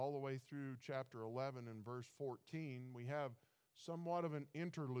through chapter 11 and verse 14, we have somewhat of an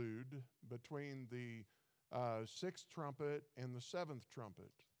interlude between the sixth trumpet and the seventh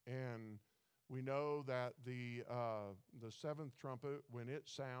trumpet. And we know that the seventh trumpet, when it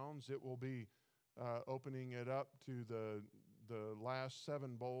sounds, it will be opening it up to the last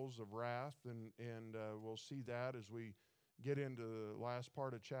seven bowls of wrath, and we'll see that as we get into the last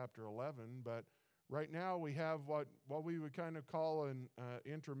part of chapter 11. But right now we have what we would kind of call an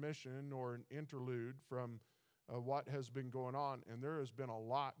intermission or an interlude from what has been going on, and there has been a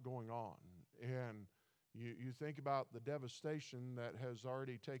lot going on. And you think about the devastation that has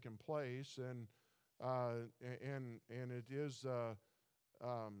already taken place, and it is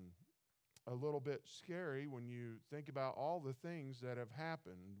a little bit scary when you think about all the things that have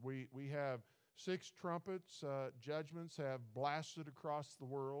happened. We have six trumpets, judgments have blasted across the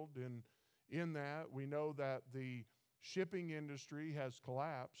world, and in that we know that the shipping industry has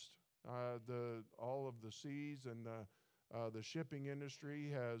collapsed. All of the seas and the shipping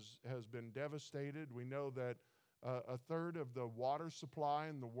industry has been devastated. We know that a third of the water supply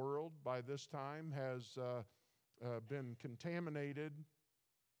in the world by this time has been contaminated.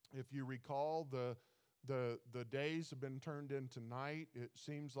 If you recall, the days have been turned into night. It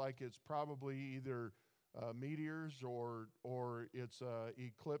seems like it's probably either meteors or it's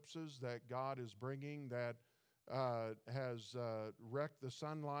eclipses that God is bringing that has wrecked the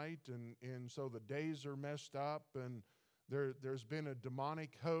sunlight, and so the days are messed up, and there's been a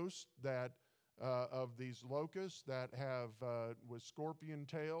demonic host that of these locusts that have with scorpion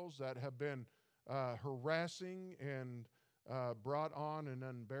tails that have been harassing and brought on an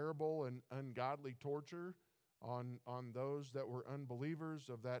unbearable and ungodly torture on those that were unbelievers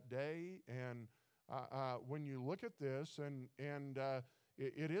of that day. And when you look at this, and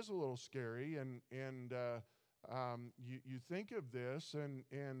it is a little scary, and you think of this,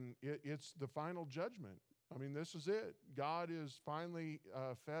 and it's the final judgment. I mean, this is it. God is finally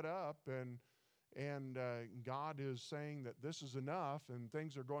fed up, and God is saying that this is enough, and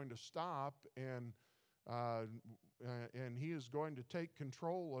things are going to stop, and He is going to take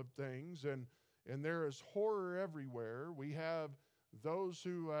control of things, and there is horror everywhere. We have those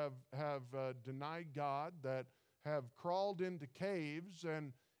who have denied God, that have crawled into caves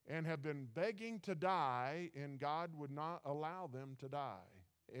and have been begging to die, and God would not allow them to die.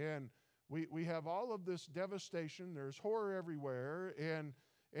 And we have all of this devastation. There's horror everywhere, and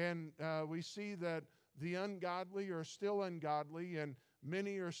we see that the ungodly are still ungodly, and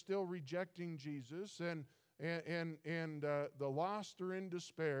many are still rejecting Jesus, and the lost are in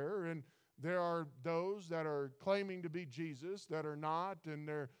despair, and there are those that are claiming to be Jesus that are not, and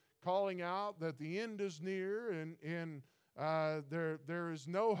they're calling out that the end is near, and there is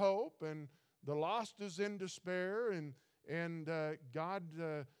no hope, and the lost is in despair, and God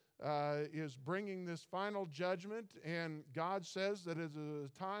is bringing this final judgment, and God says that it is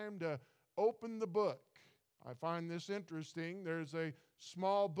a time to open the book. I find this interesting. There's a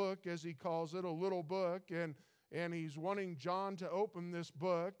small book, as he calls it, a little book, and he's wanting John to open this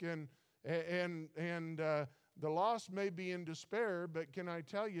book, and the lost may be in despair, but can I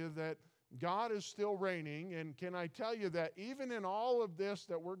tell you that God is still reigning, and can I tell you that even in all of this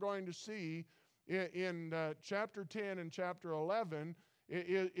that we're going to see in chapter 10 and chapter 11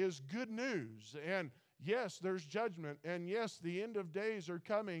 is good news. And yes, there's judgment, and yes, the end of days are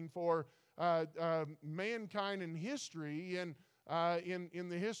coming for mankind in history, and in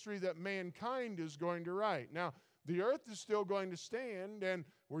the history that mankind is going to write. Now, the earth is still going to stand, and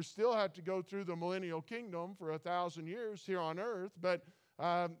we still have to go through the millennial kingdom for 1,000 years here on earth, but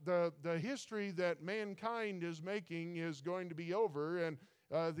the history that mankind is making is going to be over, and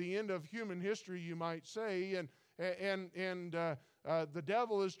the end of human history, you might say, and the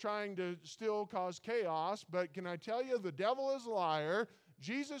devil is trying to still cause chaos, but can I tell you, the devil is a liar,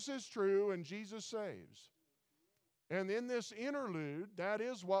 Jesus is true, and Jesus saves. And in this interlude, that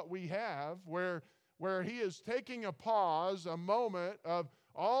is what we have, where he is taking a pause, a moment of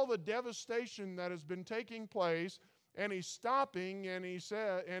all the devastation that has been taking place, and he's stopping, and he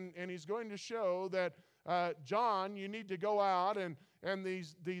said, and he's going to show that John, you need to go out, and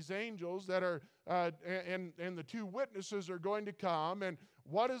these angels that are and the two witnesses are going to come, and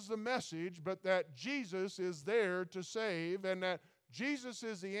what is the message but that Jesus is there to save, and that Jesus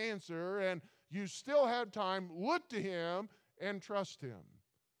is the answer, and you still have time. Look to Him and trust Him.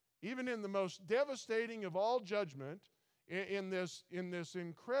 Even in the most devastating of all judgment, in this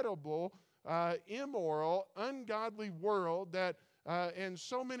incredible, immoral, ungodly world that and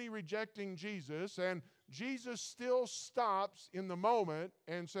so many rejecting Jesus, and Jesus still stops in the moment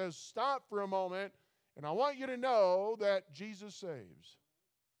and says, "Stop for a moment, and I want you to know that Jesus saves."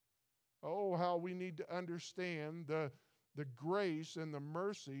 Oh, how we need to understand the grace and the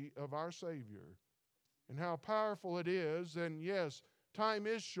mercy of our Savior and how powerful it is. And yes, time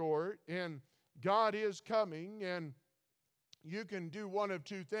is short and God is coming, and you can do one of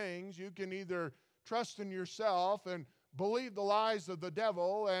two things. You can either trust in yourself and believe the lies of the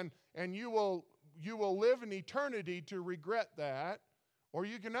devil, and you will live in eternity to regret that, or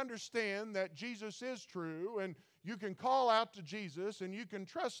you can understand that Jesus is true, and you can call out to Jesus, and you can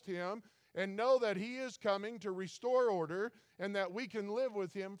trust Him, and know that He is coming to restore order, and that we can live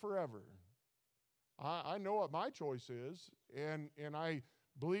with Him forever. I know what my choice is, and I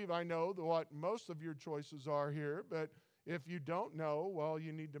believe I know what most of your choices are here, but if you don't know, well,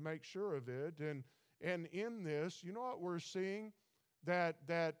 you need to make sure of it. And in this, you know what we're seeing? That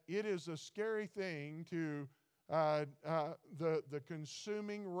it is a scary thing to the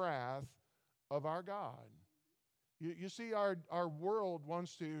consuming wrath of our God. You see, our world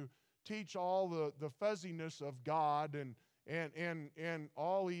wants to teach all the fuzziness of God, and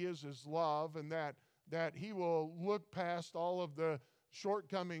all He is love, and that He will look past all of the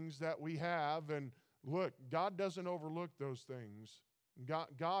shortcomings that we have. And look, God doesn't overlook those things.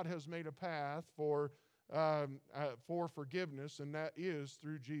 God has made a path for forgiveness, and that is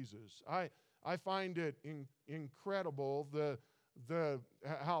through Jesus. I find it incredible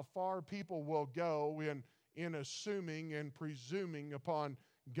how far people will go in assuming and presuming upon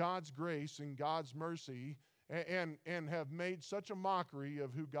God's grace and God's mercy, and have made such a mockery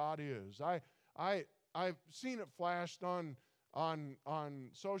of who God is. I've seen it flashed on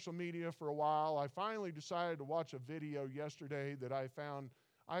social media for a while. I finally decided to watch a video yesterday that I found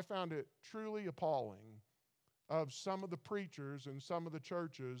it truly appalling of some of the preachers and some of the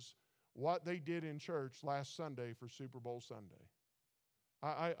churches, what they did in church last Sunday for Super Bowl Sunday.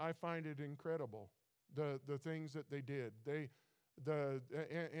 I find it incredible, the things that they did.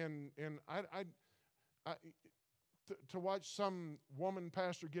 To watch some woman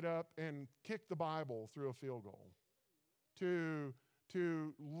pastor get up and kick the Bible through a field goal, to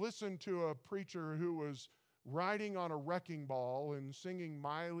listen to a preacher who was riding on a wrecking ball and singing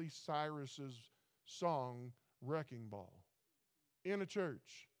Miley Cyrus's song, Wrecking Ball, in a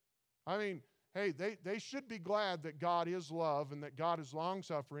church. I mean, hey, they should be glad that God is love and that God is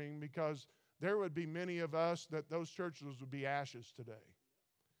long-suffering, because there would be many of us that those churches would be ashes today.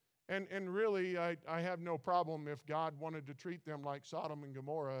 And really, I have no problem if God wanted to treat them like Sodom and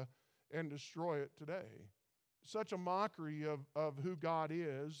Gomorrah and destroy it today. Such a mockery of who God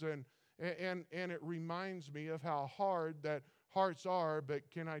is, and it reminds me of how hard that hearts are. But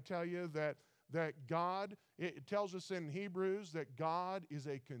can I tell you that God, it tells us in Hebrews that God is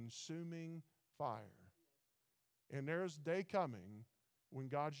a consuming fire. And there's a day coming when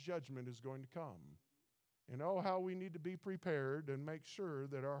God's judgment is going to come. And oh, how we need to be prepared and make sure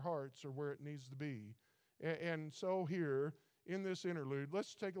that our hearts are where it needs to be. And so here, in this interlude,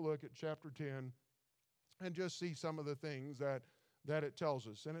 let's take a look at chapter 10 and just see some of the things that it tells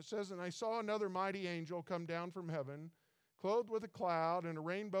us. And it says, "And I saw another mighty angel come down from heaven, clothed with a cloud, and a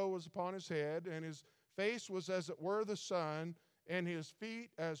rainbow was upon his head, and his face was as it were the sun, and his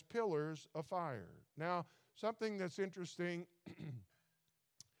feet as pillars of fire." Now, something that's interesting,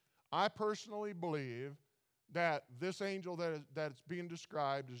 I personally believe that this angel that's being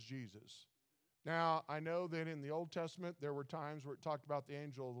described is Jesus. Now, I know that in the Old Testament, there were times where it talked about the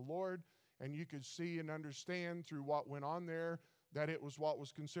angel of the Lord, and you could see and understand through what went on there that it was what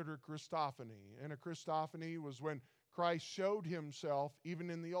was considered Christophany. And a Christophany was when Christ showed himself even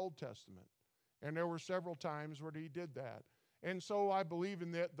in the Old Testament. And there were several times where he did that. And so I believe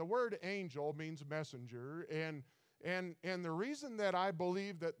in that. The word angel means messenger. And the reason that I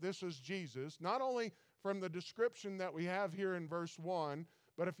believe that this is Jesus, not only from the description that we have here in verse 1,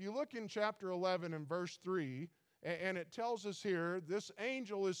 but if you look in chapter 11 and verse 3, and it tells us here, this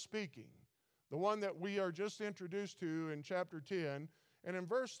angel is speaking, the one that we are just introduced to in chapter 10. And in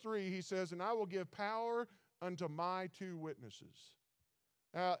verse 3, he says, "And I will give power unto my two witnesses."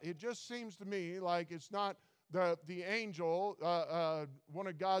 It just seems to me like it's not the angel, one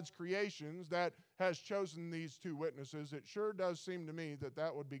of God's creations, that has chosen these two witnesses. It sure does seem to me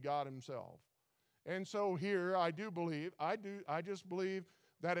that would be God himself. And so here, I just believe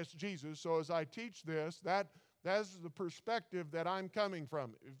that it's Jesus. So as I teach this, that's the perspective that I'm coming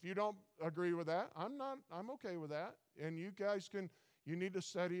from. If you don't agree with that, I'm okay with that. And you guys you need to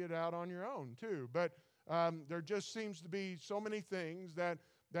study it out on your own too. But there just seems to be so many things that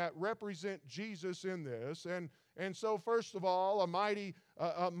represent Jesus in this. And so first of all, a mighty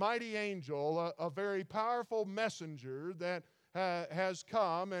angel, a very powerful messenger that has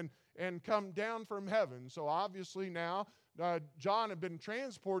come and come down from heaven. So obviously now John had been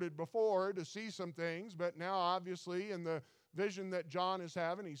transported before to see some things, but now obviously in the vision that John is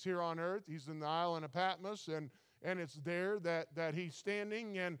having, he's here on earth, he's in the island of Patmos, and it's there that he's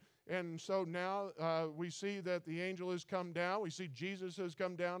standing, and so now we see that the angel has come down. We see Jesus has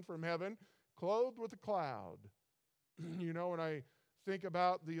come down from heaven, clothed with a cloud. You know, when I think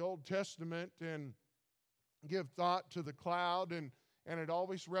about the Old Testament and give thought to the cloud, and it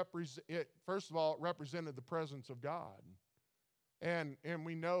always first of all, it represented the presence of God. And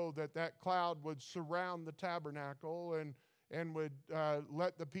we know that cloud would surround the tabernacle and would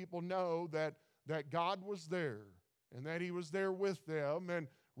let the people know that God was there and that he was there with them and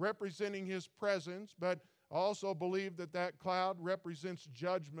representing his presence, but also believe that cloud represents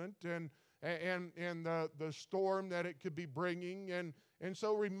judgment and the storm that it could be bringing, and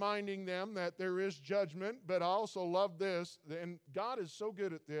so reminding them that there is judgment. But I also love this, and God is so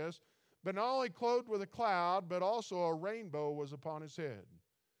good at this, but not only clothed with a cloud, but also a rainbow was upon his head.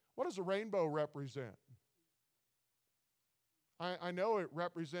 What does a rainbow represent? I know it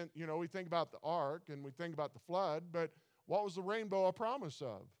represents, you know, we think about the ark and we think about the flood, but what was the rainbow a promise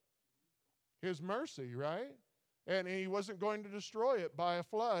of? His mercy, right? And he wasn't going to destroy it by a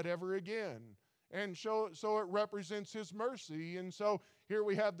flood ever again. And so it represents his mercy. And so here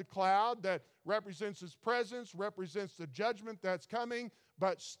we have the cloud that represents his presence, represents the judgment that's coming,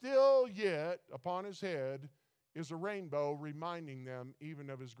 but still yet upon his head is a rainbow reminding them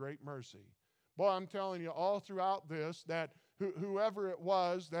even of his great mercy. Boy, I'm telling you, all throughout this, that whoever it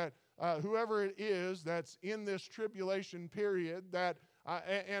was, that whoever it is that's in this tribulation period, that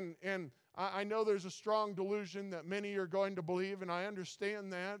I know there's a strong delusion that many are going to believe, and I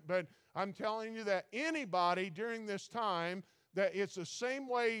understand that, but I'm telling you that anybody during this time, that it's the same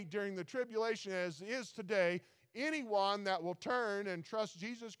way during the tribulation as it is today, anyone that will turn and trust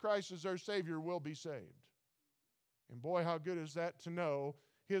Jesus Christ as their Savior will be saved. And boy, how good is that to know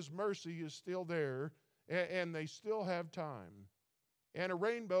his mercy is still there, and they still have time. And a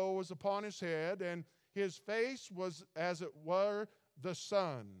rainbow was upon his head, and his face was as it were the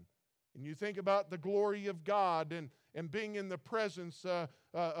sun. And you think about the glory of God and being in the presence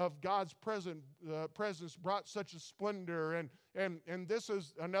of God's presence brought such a splendor. And this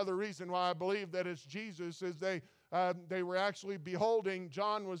is another reason why I believe that it's Jesus, is they were actually beholding,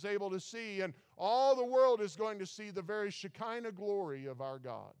 John was able to see, and all the world is going to see the very Shekinah glory of our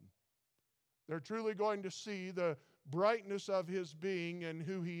God. They're truly going to see the brightness of his being and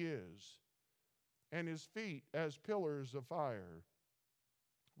who he is, and his feet as pillars of fire.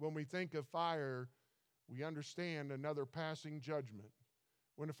 When we think of fire, we understand another passing judgment.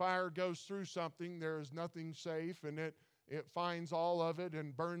 When a fire goes through something, there is nothing safe, and it finds all of it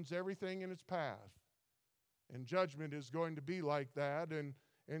and burns everything in its path. And judgment is going to be like that,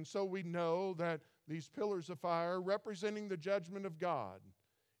 and so we know that these pillars of fire representing the judgment of God.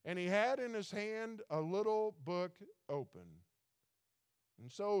 And he had in his hand a little book open.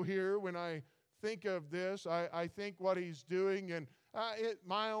 And so here, when I think of this, I think what he's doing, and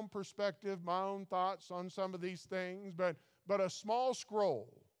my own perspective, my own thoughts on some of these things, but a small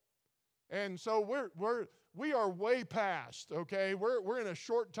scroll. And so we are way past, okay? We're in a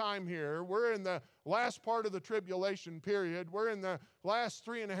short time here. We're in the last part of the tribulation period. We're in the last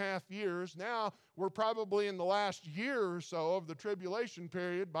 3.5 years. Now we're probably in the last year or so of the tribulation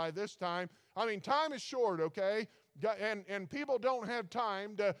period by this time. I mean, time is short, okay? And people don't have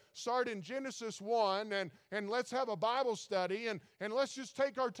time to start in Genesis 1 and let's have a Bible study and let's just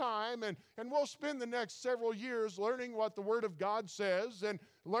take our time and we'll spend the next several years learning what the Word of God says and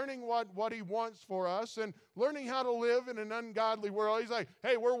learning what he wants for us and learning how to live in an ungodly world. He's like,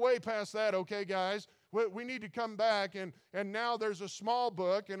 hey, we're way past that, okay, guys? We need to come back, and now there's a small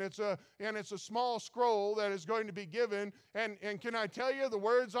book, and it's a small scroll that is going to be given, and can I tell you, the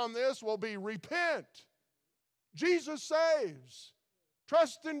words on this will be repent. Jesus saves.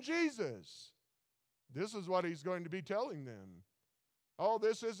 Trust in Jesus. This is what he's going to be telling them. Oh,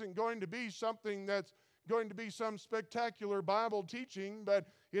 this isn't going to be something that's going to be some spectacular Bible teaching, but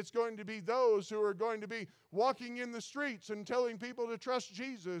it's going to be those who are going to be walking in the streets and telling people to trust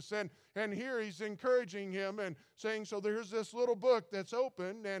Jesus. And here he's encouraging him and saying, so there's this little book that's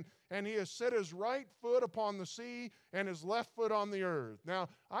open, and he has set his right foot upon the sea and his left foot on the earth. Now,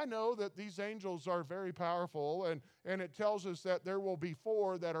 I know that these angels are very powerful, and it tells us that there will be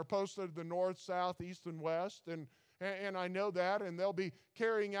 4 that are posted to the north, south, east, and west, and I know that, and they'll be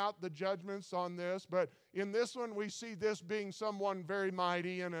carrying out the judgments on this. But in this one, we see this being someone very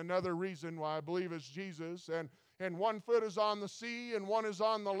mighty, and another reason why I believe it's Jesus. And one foot is on the sea, and one is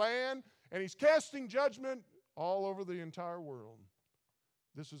on the land, and he's casting judgment all over the entire world.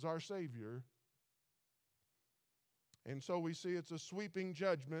 This is our Savior. And so we see it's a sweeping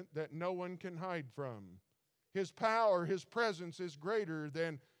judgment that no one can hide from. His power, His presence is greater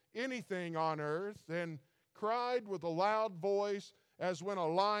than anything on earth, and cried with a loud voice as when a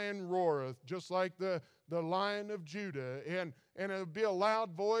lion roareth, just like the Lion of Judah. And it would be a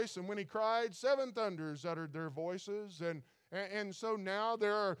loud voice, and when He cried, 7 thunders uttered their voices. And so now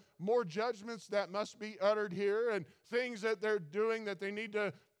there are more judgments that must be uttered here, and things that they're doing that they need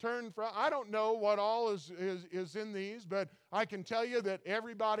to turn from. I don't know what all is in these, but I can tell you that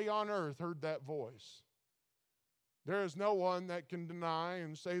everybody on earth heard that voice. There is no one that can deny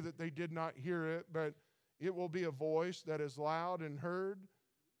and say that they did not hear it, but it will be a voice that is loud and heard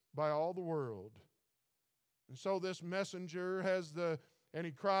by all the world. And so this messenger and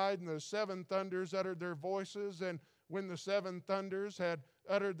he cried, and the 7 thunders uttered their voices. And when the 7 thunders had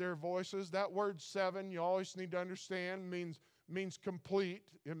uttered their voices, that word 7, you always need to understand, means complete.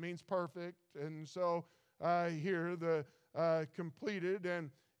 It means perfect. And so here the completed.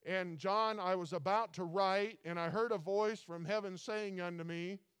 And John, I was about to write, and I heard a voice from heaven saying unto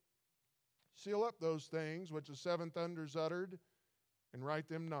me, seal up those things which the 7 thunders uttered, and write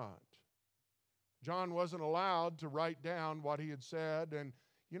them not. John wasn't allowed to write down what he had said. And,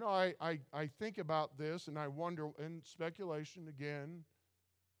 you know, I think about this, and I wonder, in speculation again,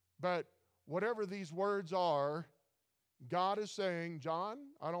 but whatever these words are, God is saying, John,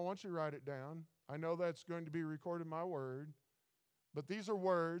 I don't want you to write it down. I know that's going to be recorded in my word, but these are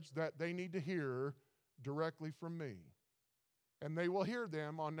words that they need to hear directly from me. And they will hear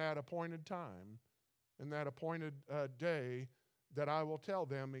them on that appointed time and that appointed day that I will tell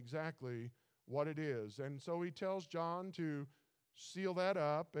them exactly what it is. And so he tells John to seal that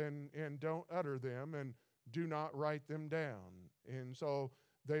up and don't utter them and do not write them down. And so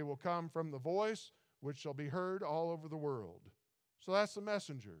they will come from the voice which shall be heard all over the world. So that's the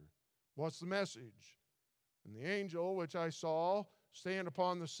messenger. What's the message? And the angel which I saw stand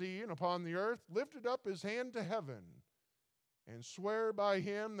upon the sea and upon the earth lifted up his hand to heaven and swear by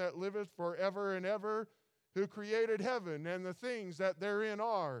him that liveth forever and ever, who created heaven and the things that therein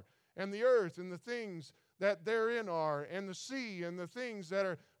are, and the earth and the things that therein are, and the sea and the things that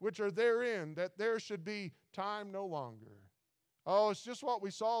are which are therein, that there should be time no longer. Oh, it's just what we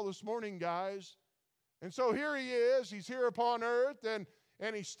saw this morning, guys. And so here he is. He's here upon earth,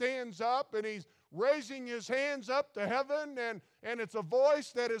 and he stands up, and he's raising his hands up to heaven, and it's a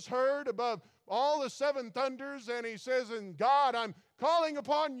voice that is heard above all the 7 thunders, and he says, and God, I'm calling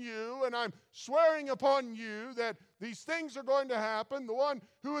upon you, and I'm swearing upon you that these things are going to happen. The one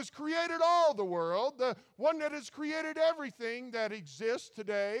who has created all the world, the one that has created everything that exists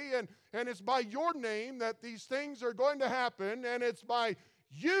today, and it's by your name that these things are going to happen, and it's by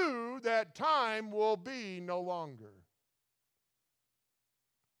you that time will be no longer.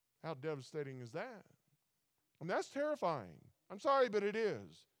 How devastating is that? And that's terrifying. I'm sorry, but it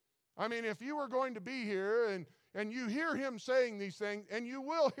is. I mean, if you were going to be here and you hear him saying these things, and you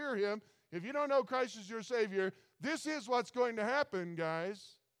will hear him, if you don't know Christ as your Savior, this is what's going to happen,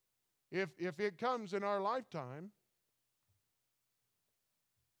 guys, if it comes in our lifetime.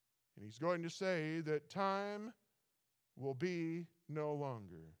 And he's going to say that time will be no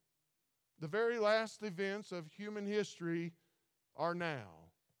longer. The very last events of human history are now.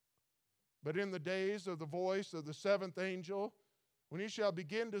 But in the days of the voice of the 7th angel, when he shall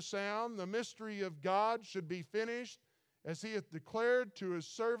begin to sound, the mystery of God should be finished, as he hath declared to his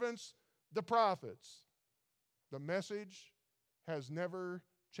servants, the prophets. The message has never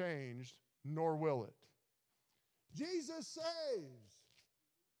changed, nor will it. Jesus saves.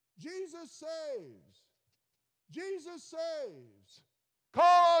 Jesus saves. Jesus saves.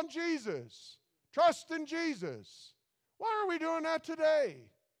 Call on Jesus. Trust in Jesus. Why are we doing that today?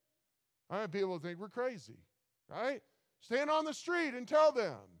 I have people think we're crazy, right? Stand on the street and tell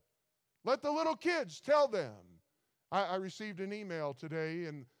them. Let the little kids tell them. I received an email today,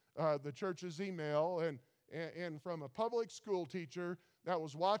 in the church's email, and from a public school teacher that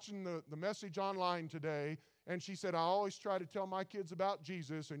was watching the message online today, and she said, I always try to tell my kids about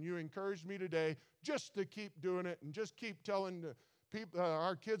Jesus, and you encouraged me today just to keep doing it and just keep telling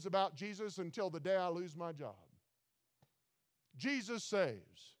our kids about Jesus until the day I lose my job. Jesus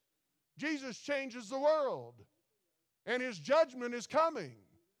saves. Jesus changes the world. And his judgment is coming.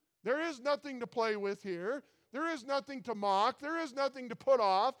 There is nothing to play with here. There is nothing to mock. There is nothing to put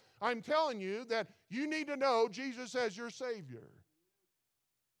off. I'm telling you that you need to know Jesus as your Savior.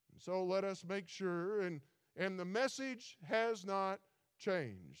 And so let us make sure, and the message has not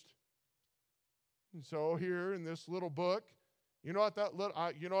changed. And so here in this little book, you know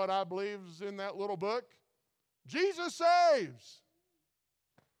what I believe is in that little book? Jesus saves.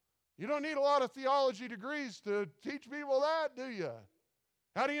 You don't need a lot of theology degrees to teach people that, do you?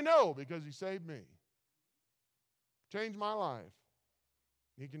 How do you know? Because he saved me. Changed my life.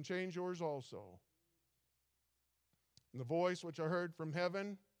 He can change yours also. And the voice which I heard from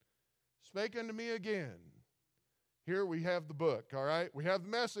heaven spake unto me again. Here we have the book, all right? We have the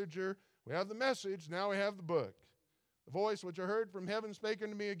messenger. We have the message. Now we have the book. The voice which I heard from heaven spake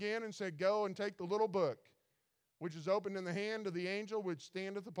unto me again and said, Go and take the little book, which is opened in the hand of the angel which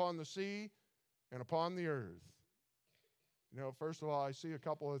standeth upon the sea and upon the earth. You know, first of all, I see a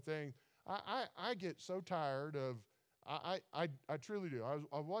couple of things. I get so tired of, I truly do.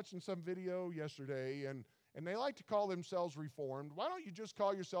 I was watching some video yesterday, and they like to call themselves Reformed. Why don't you just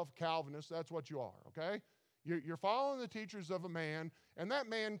call yourself Calvinist? That's what you are, okay? You're following the teachers of a man, and that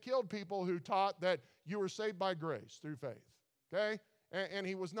man killed people who taught that you were saved by grace through faith, okay? And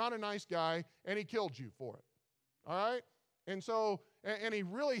he was not a nice guy, and he killed you for it, all right? And so, and he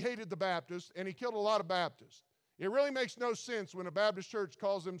really hated the Baptists, and he killed a lot of Baptists. It really makes no sense when a Baptist church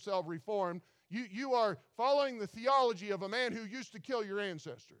calls themselves Reformed. You are following the theology of a man who used to kill your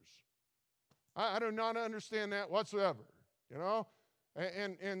ancestors. I do not understand that whatsoever, you know?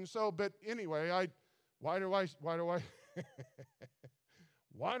 And so, but anyway, why do I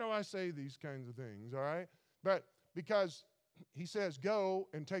why do I say these kinds of things, all right? But because he says, go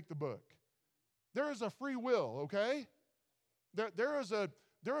and take the book. There is a free will, okay? There is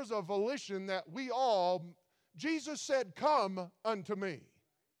a volition that we all, Jesus said, come unto me.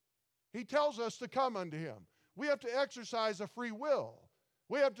 He tells us to come unto him. We have to exercise a free will.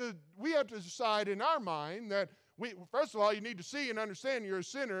 We have to decide in our mind that first of all, you need to see and understand you're a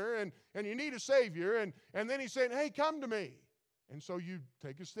sinner and you need a Savior. And then he's saying, hey, come to me. And so you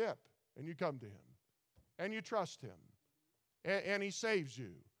take a step and you come to him. And you trust him. And he saves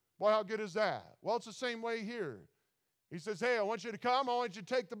you. Boy, how good is that? Well, it's the same way here. He says, hey, I want you to come. I want you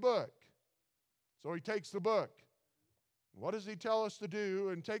to take the book. So he takes the book. What does he tell us to do?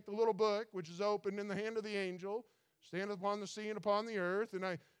 And take the little book, which is opened in the hand of the angel, stand upon the sea and upon the earth. And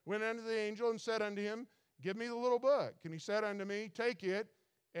I went unto the angel and said unto him, give me the little book. And he said unto me, take it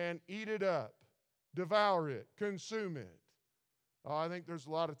and eat it up, devour it, consume it. Oh, I think there's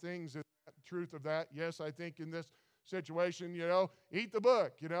a lot of things in the truth of that. Yes, I think in this situation, eat the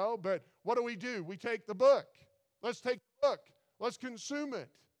book, but what do? We take the book. Let's take the book. Let's consume it.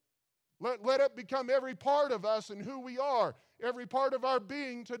 Let it become every part of us and who we are, every part of our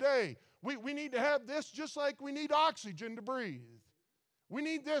being today. We need to have this just like we need oxygen to breathe. We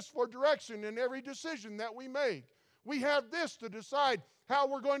need this for direction in every decision that we make. We have this to decide how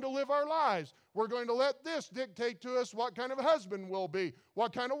we're going to live our lives. We're going to let this dictate to us what kind of husband we'll be,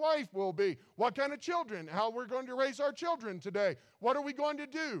 what kind of wife we'll be, what kind of children, how we're going to raise our children today. What are we going to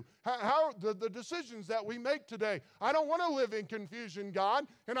do? How the decisions that we make today. I don't want to live in confusion, God,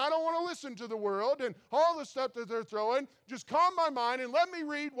 and I don't want to listen to the world and all the stuff that they're throwing. Just calm my mind and let me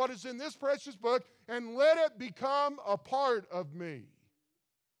read what is in this precious book and let it become a part of me.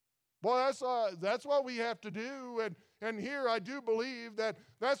 Boy, that's what we have to do. And here I do believe that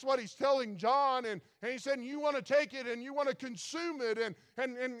that's what he's telling John. And he said, you want to take it and you want to consume it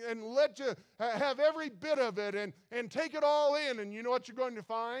and let you have every bit of it and take it all in. And you know what you're going to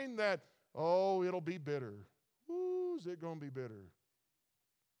find? That, it'll be bitter. Ooh, is it going to be bitter?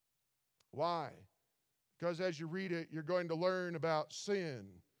 Why? Because as you read it, you're going to learn about sin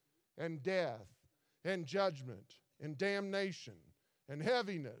and death and judgment and damnation and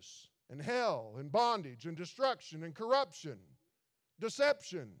heaviness and hell and bondage and destruction and corruption,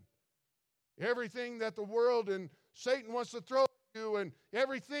 deception, everything that the world and Satan wants to throw at you and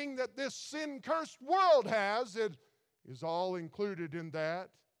everything that this sin-cursed world has, it is all included in that.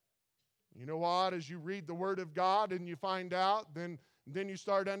 You know what? As you read the Word of God and you find out, then you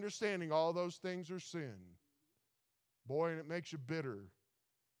start understanding all those things are sin. Boy, and it makes you bitter.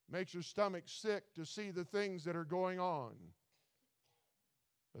 Makes your stomach sick to see the things that are going on.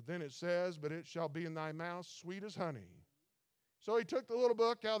 But then it says, but it shall be in thy mouth sweet as honey. So he took the little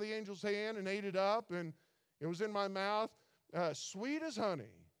book out of the angel's hand and ate it up, and it was in my mouth sweet as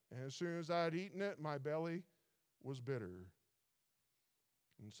honey. And as soon as I had eaten it, my belly was bitter.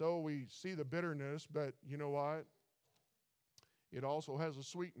 And so we see the bitterness, but you know what? It also has a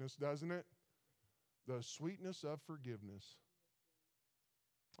sweetness, doesn't it? The sweetness of forgiveness.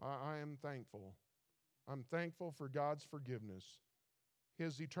 I am thankful. I'm thankful for God's forgiveness.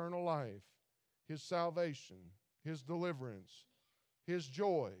 His eternal life, His salvation, His deliverance, His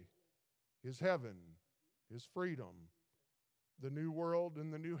joy, His heaven, His freedom, the new world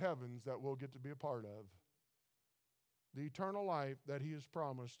and the new heavens that we'll get to be a part of, the eternal life that He has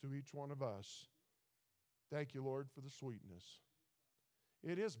promised to each one of us. Thank you, Lord, for the sweetness.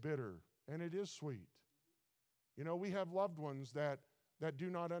 It is bitter and it is sweet. You know, we have loved ones that do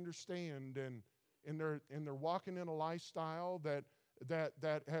not understand, and they're walking in a lifestyle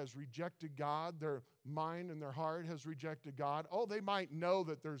that has rejected God. Their mind and their heart has rejected God. Oh, they might know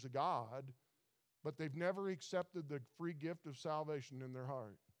that there's a God, but they've never accepted the free gift of salvation in their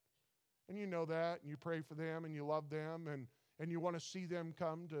heart. And you know that, and you pray for them, and you love them, and you want to see them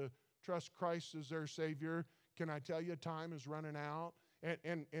come to trust Christ as their Savior. Can I tell you, time is running out?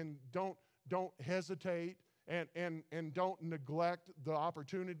 And don't hesitate, and don't neglect the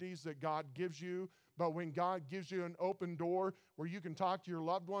opportunities that God gives you. But when God gives you an open door where you can talk to your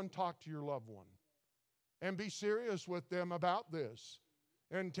loved one, talk to your loved one. And be serious with them about this.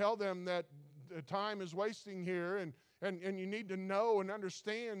 And tell them that the time is wasting here, and you need to know and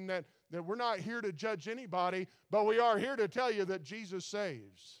understand that we're not here to judge anybody, but we are here to tell you that Jesus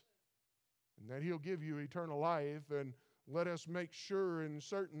saves. And that He'll give you eternal life. And let us make sure and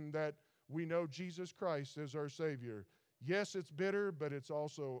certain that we know Jesus Christ as our Savior. Yes, it's bitter, but it's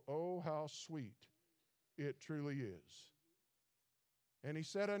also, oh, how sweet it truly is. And He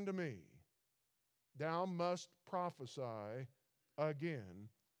said unto me, Thou must prophesy again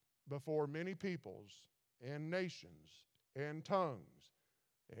before many peoples and nations and tongues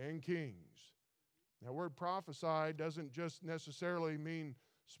and kings. Now, word prophesy doesn't just necessarily mean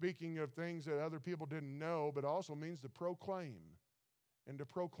speaking of things that other people didn't know, but also means to proclaim, and to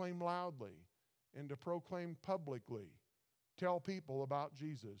proclaim loudly, and to proclaim publicly. Tell people about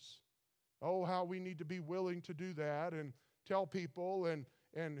Jesus. Oh, how we need to be willing to do that and tell people,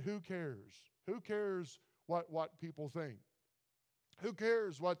 and who cares? Who cares what people think? Who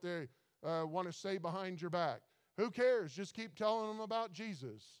cares what they want to say behind your back? Who cares? Just keep telling them about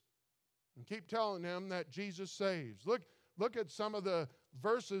Jesus. And keep telling them that Jesus saves. Look at some of the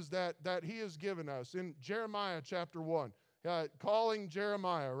verses that He has given us. In Jeremiah chapter 1, calling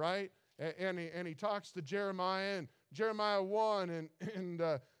Jeremiah, right? And he talks to Jeremiah in Jeremiah 1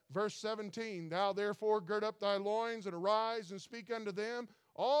 and verse 17. Thou therefore gird up thy loins and arise and speak unto them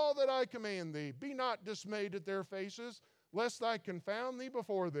all that I command thee. Be not dismayed at their faces, lest I confound thee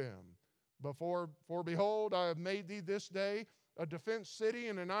before them. For behold, I have made thee this day a defense city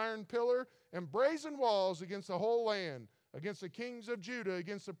and an iron pillar and brazen walls against the whole land, against the kings of Judah,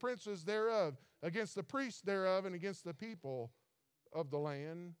 against the princes thereof, against the priests thereof, and against the people of the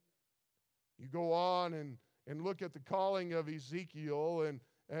land. You go on and look at the calling of Ezekiel and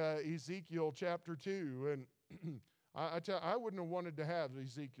Ezekiel chapter 2. And I wouldn't have wanted to have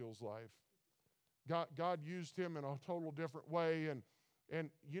Ezekiel's life. God used him in a total different way. And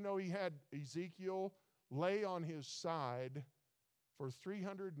you know, he had Ezekiel lay on his side for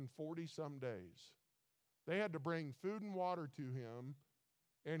 340 some days. They had to bring food and water to him,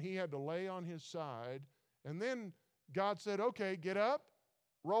 and he had to lay on his side. And then God said, okay, get up,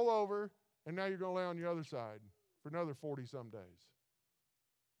 roll over, and now you're going to lay on your other side for another 40 some days.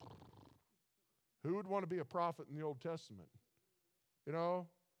 Who would want to be a prophet in the Old Testament? You know?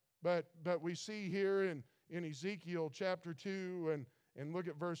 But we see here in Ezekiel chapter 2, and look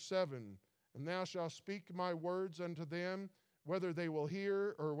at verse 7. And thou shalt speak my words unto them, whether they will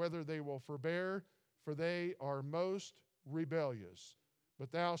hear or whether they will forbear, for they are most rebellious.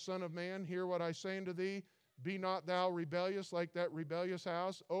 But thou, son of man, hear what I say unto thee. Be not thou rebellious like that rebellious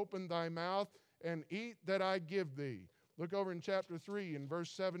house. Open thy mouth and eat that I give thee. Look over in chapter 3 in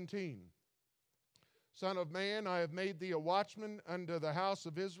verse 17. Son of man, I have made thee a watchman unto the house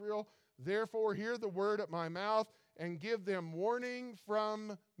of Israel. Therefore hear the word at my mouth and give them warning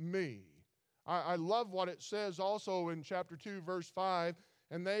from me. I love what it says also in chapter 2, verse 5.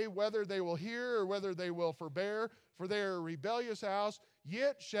 And they, whether they will hear or whether they will forbear, for they are a rebellious house,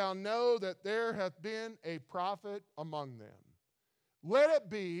 yet shall know that there hath been a prophet among them. Let it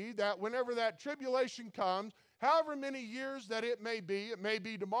be that whenever that tribulation comes, however many years that it may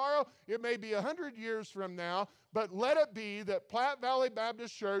be tomorrow, it may be 100 years from now, but let it be that Platte Valley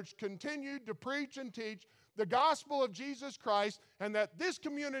Baptist Church continued to preach and teach the gospel of Jesus Christ, and that this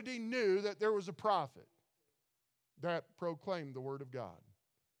community knew that there was a prophet that proclaimed the word of God.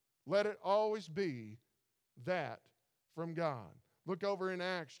 Let it always be that from God. Look over in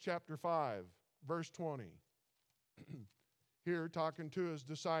Acts chapter 5, verse 20. Here, talking to his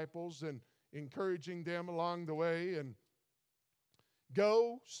disciples and encouraging them along the way. And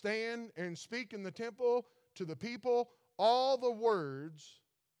go, stand, and speak in the temple to the people all the words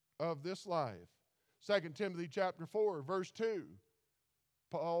of this life. 2 Timothy chapter 4, verse 2.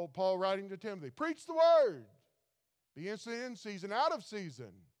 Paul writing to Timothy, preach the word. Be instant in season, out of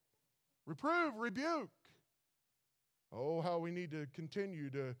season. Reprove, rebuke. Oh, how we need to continue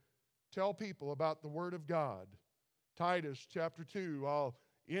to tell people about the word of God Titus chapter 2. I'll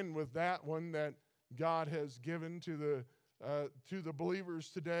end with that one that God has given to the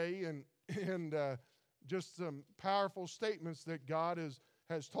believers today, and just some powerful statements that God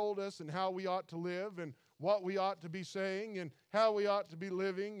has told us and how we ought to live and what we ought to be saying and how we ought to be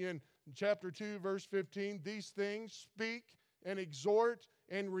living. In chapter 2, verse 15, these things speak and exhort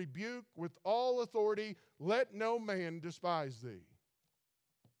and rebuke with all authority. Let no man despise thee.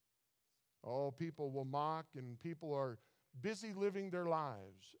 Oh, people will mock, and people are busy living their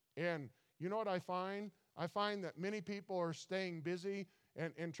lives. And you know what I find? I find that many people are staying busy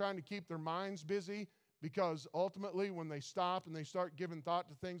and trying to keep their minds busy because ultimately when they stop and they start giving thought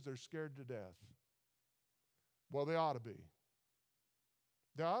to things, they're scared to death. Well, they ought to be.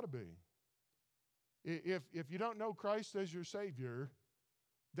 They ought to be. If you don't know Christ as your Savior,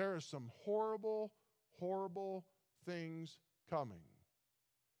 there are some horrible, horrible things coming.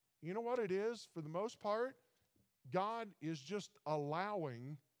 You know what it is? For the most part, God is just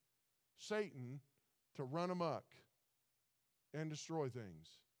allowing Satan to run amok and destroy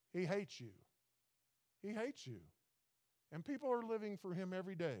things. He hates you. He hates you. And people are living for him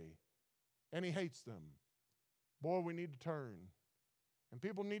every day, and he hates them. Boy, we need to turn. And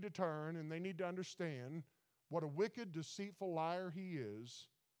people need to turn, and they need to understand what a wicked, deceitful liar he is,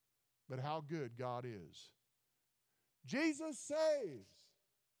 but how good God is. Jesus saves,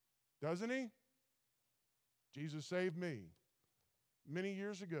 doesn't he? Jesus saved me many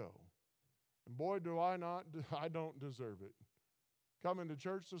years ago. And boy, I don't deserve it. Coming to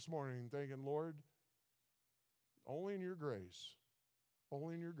church this morning thinking, Lord, only in your grace.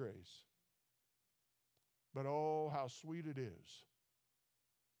 Only in your grace. But oh, how sweet it is.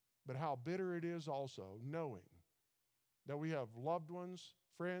 But how bitter it is also, knowing that we have loved ones,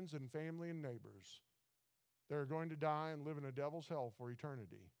 friends, and family and neighbors that are going to die and live in a devil's hell for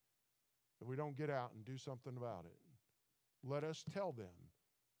eternity if we don't get out and do something about it. Let us tell them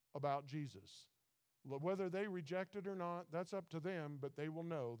about Jesus. Whether they reject it or not, that's up to them, but they will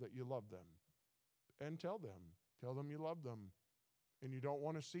know that you love them. And tell them. Tell them you love them. And you don't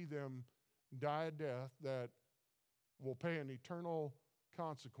want to see them die a death that will pay an eternal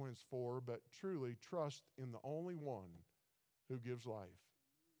consequence for, but truly trust in the only one who gives life.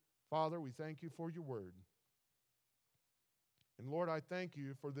 Father, we thank you for your word. And Lord, I thank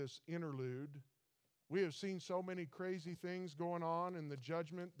you for this interlude. We have seen so many crazy things going on, and the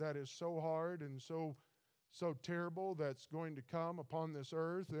judgment that is so hard and so terrible that's going to come upon this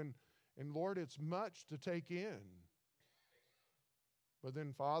earth. And Lord, it's much to take in. But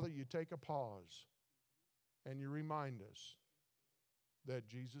then, Father, you take a pause and you remind us that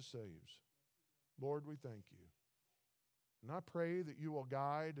Jesus saves. Lord, we thank you. And I pray that you will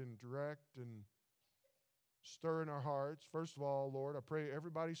guide and direct and stir in our hearts. First of all, Lord, I pray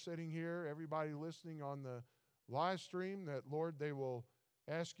everybody sitting here, everybody listening on the live stream, that, Lord, they will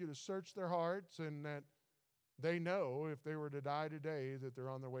ask you to search their hearts and that they know if they were to die today that they're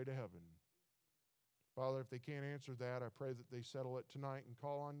on their way to heaven. Father, if they can't answer that, I pray that they settle it tonight and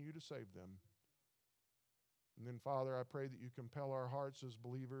call on you to save them. And then, Father, I pray that you compel our hearts as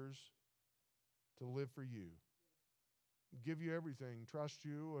believers to live for you. Give you everything, trust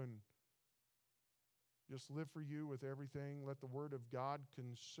you, and just live for you with everything. Let the word of God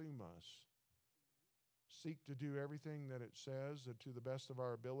consume us. Seek to do everything that it says to the best of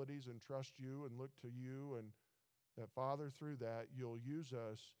our abilities and trust you and look to you, and that, Father, through that, you'll use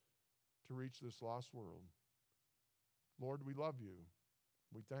us to reach this lost world. Lord, we love you.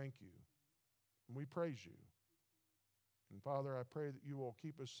 We thank you. And we praise you. And Father, I pray that you will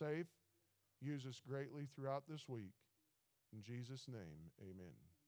keep us safe, use us greatly throughout this week. In Jesus' name, amen.